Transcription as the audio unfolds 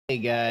Hey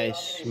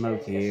guys,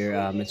 Smoke here.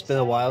 It's been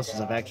a while since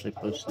I've actually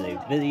posted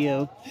a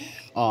video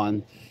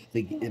on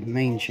the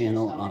main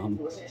channel.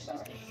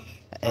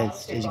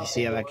 As you can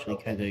see, I've actually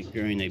kind of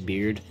growing a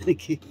beard.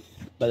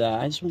 But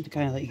I just want to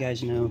kind of let you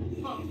guys know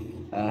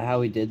how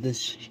we did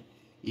this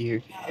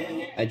year.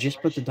 I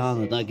just put the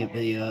Donald Nugget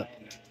video up.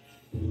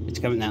 It's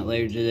coming out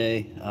later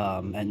today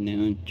at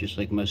noon, just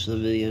like most of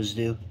the videos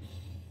do.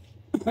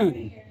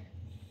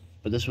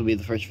 But this will be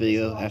the first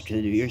video after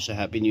the New Year, so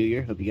Happy New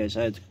Year. Hope you guys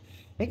had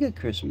a good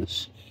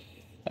Christmas.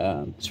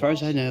 As far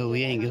as I know,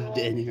 we ain't going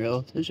to any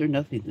relatives or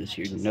nothing this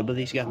year.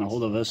 Nobody's gotten a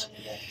hold of us.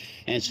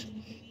 And it's,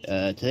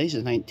 today's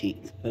the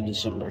 19th of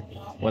December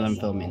when I'm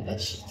filming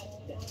this.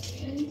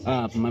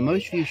 My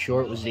most viewed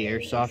short was the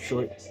airsoft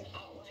short,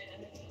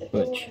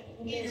 which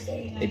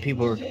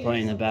people were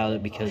complaining about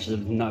it because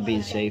of not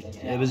being safe.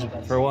 It was,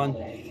 for one,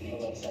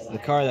 the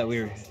car that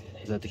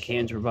the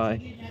cans were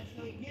by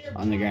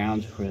on the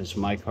ground was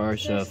my car,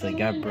 so if it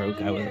got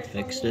broke, I would have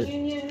fixed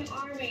it.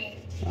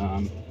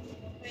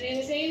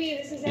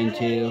 And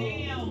two,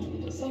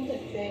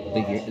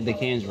 the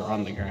cans were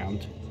on the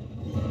ground.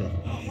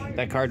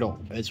 That car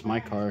it's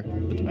my car,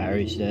 but the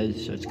battery's dead,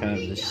 so it's kind of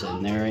just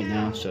sitting there right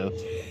now. So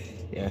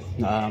yeah,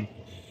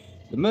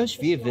 the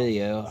most viewed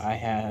video, I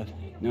have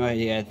no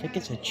idea. I think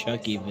it's a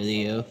Chucky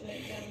video,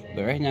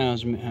 but right now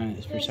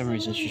for some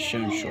reason it's just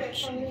showing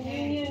shorts.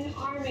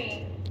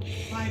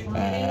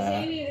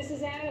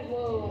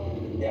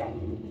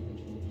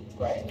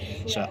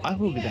 So I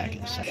will be back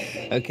in a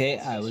second. Okay,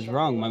 I was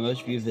wrong. My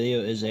most viewed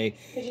video is a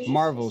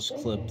Marvel's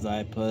clip that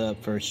I put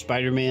up for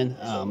Spider-Man.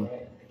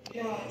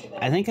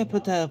 I think I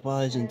put that up while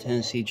I was in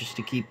Tennessee just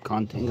to keep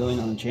content going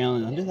on the channel.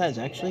 And under that is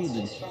actually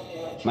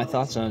my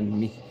thoughts on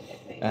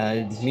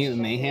Mutant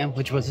Mayhem,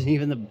 which wasn't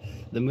even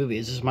the movie.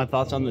 It's just my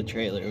thoughts on the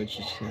trailer, which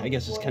is, I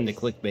guess, it's kind of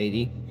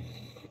clickbaity.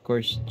 Of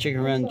course,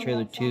 Chicken Run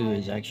trailer 2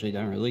 is actually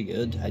done really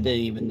good. I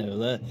didn't even know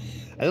that.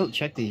 I don't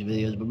check these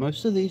videos, but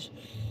most of these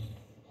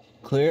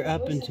clear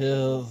up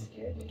until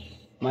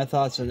my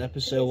thoughts on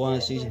episode 1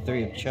 of season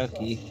 3 of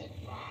Chucky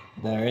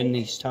that are in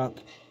these top,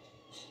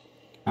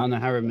 I don't know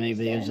however many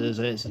videos it is,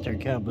 I didn't sit there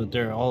and count, but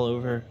they're all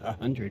over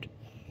 100.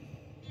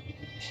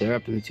 They're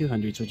up in the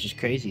 200s, which is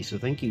crazy, so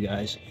thank you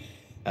guys.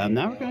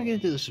 Now we're going to get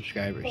into the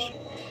subscribers.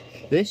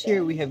 This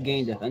year we have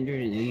gained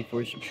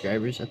 184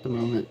 subscribers at the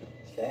moment.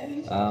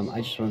 I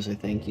just want to say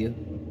thank you,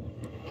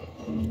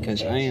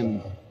 because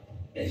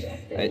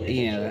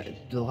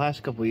the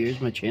last couple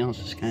years my channel's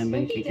just kind of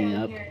been kicking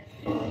up,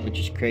 which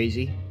is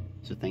crazy,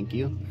 so thank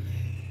you.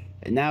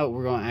 And now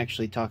we're going to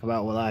actually talk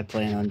about what I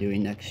plan on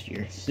doing next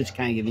year. Just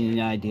kind of giving you an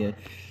idea,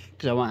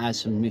 because I want to add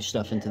some new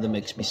stuff into the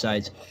mix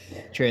besides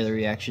trailer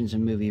reactions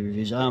and movie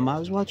reviews. I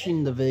was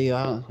watching the video,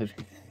 I don't know if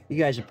you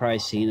guys have probably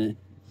seen it.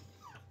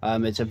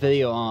 It's a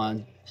video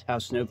on how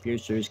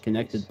Snowpiercer is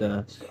connected to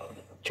not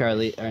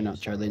Charlie and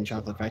the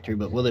Chocolate Factory,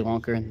 but Willy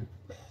Wonka and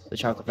the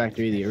Chocolate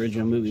Factory, the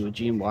original movie with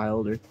Gene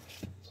Wilder,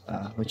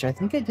 which I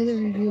think I did a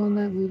review on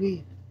that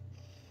movie.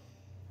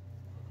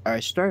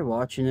 I started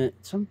watching it.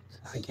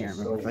 I can't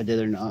remember if I did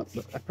or not,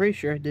 but I'm pretty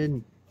sure I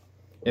did.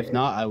 If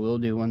not, I will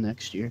do one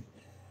next year.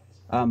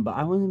 But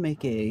I want to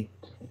make a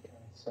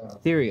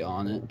theory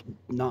on it,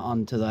 not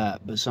onto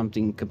that, but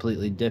something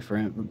completely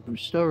different. We're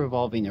still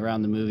revolving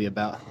around the movie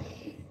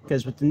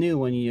because with the new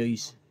one,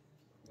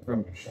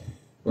 from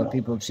what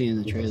people have seen in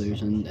the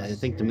trailers, and I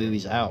think the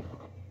movie's out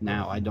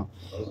now. I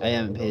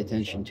haven't paid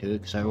attention to it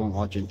because I won't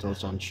watch it until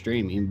it's on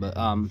streaming, but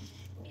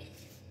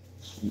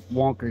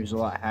Wonka's a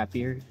lot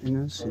happier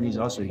in this, and he's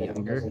also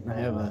younger. I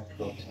have a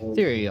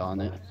theory on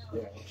it,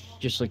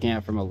 just looking at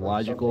it from a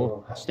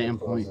logical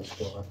standpoint.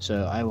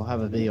 So I will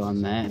have a video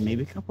on that, and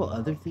maybe a couple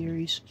other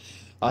theories.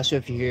 Also,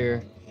 if you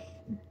hear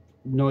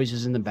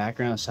noises in the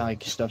background, it sounds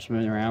like stuff's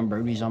moving around.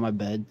 Brody's on my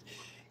bed,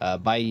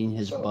 biting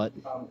his butt.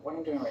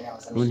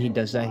 When he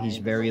does that, he's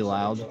very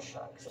loud,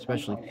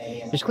 especially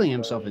just cleaning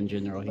himself in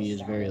general. He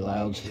is very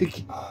loud.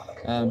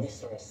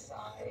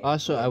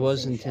 Also, I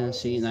was in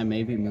Tennessee, and I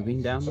may be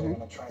moving down there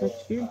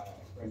next year,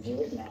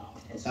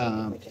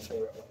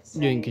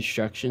 doing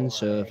construction.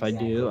 So if I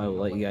do, I will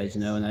let you guys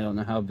know, and I don't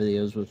know how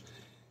videos will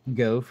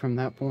go from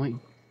that point.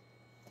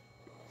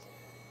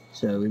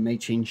 So we may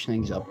change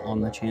things up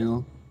on the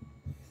channel,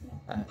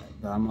 but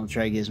I'm gonna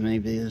try to get as many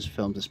videos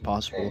filmed as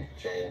possible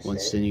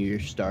once the new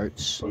year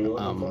starts.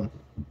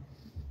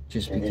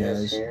 Just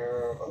because.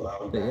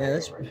 But yeah,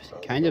 that's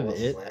kind of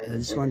it. I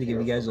just wanted to give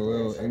you guys a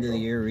little end of the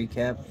year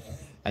recap.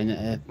 I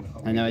know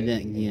I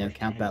didn't,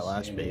 count that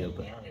last video,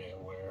 but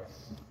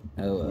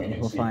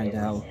we'll find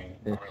out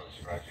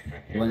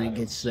when it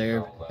gets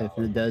there. If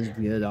it does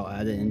good, I'll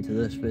add it into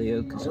this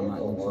video, because I'm not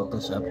going to put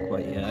this up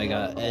quite yet. I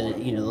got to edit,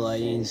 the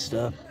lighting and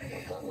stuff.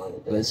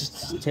 But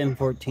it's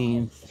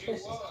 10:14.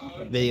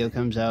 Video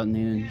comes out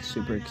noon.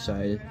 Super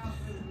excited.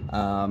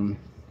 Thank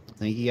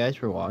you guys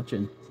for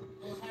watching.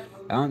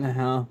 I don't know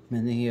how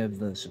many of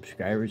the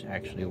subscribers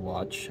actually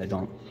watch.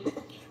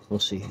 We'll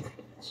see.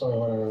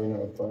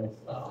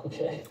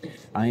 Okay.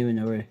 I don't even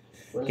know where.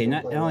 Okay,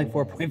 not only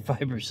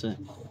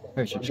 4.5%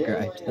 are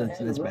subscribed.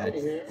 That's bad.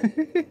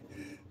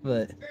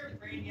 But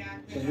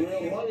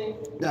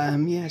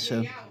Yeah,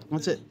 so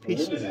that's it.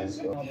 Peace.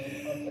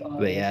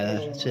 But yeah,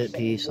 that's it.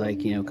 Peace.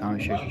 Like,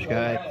 comment, share,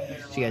 subscribe.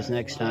 See you guys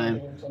next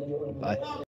time. Bye.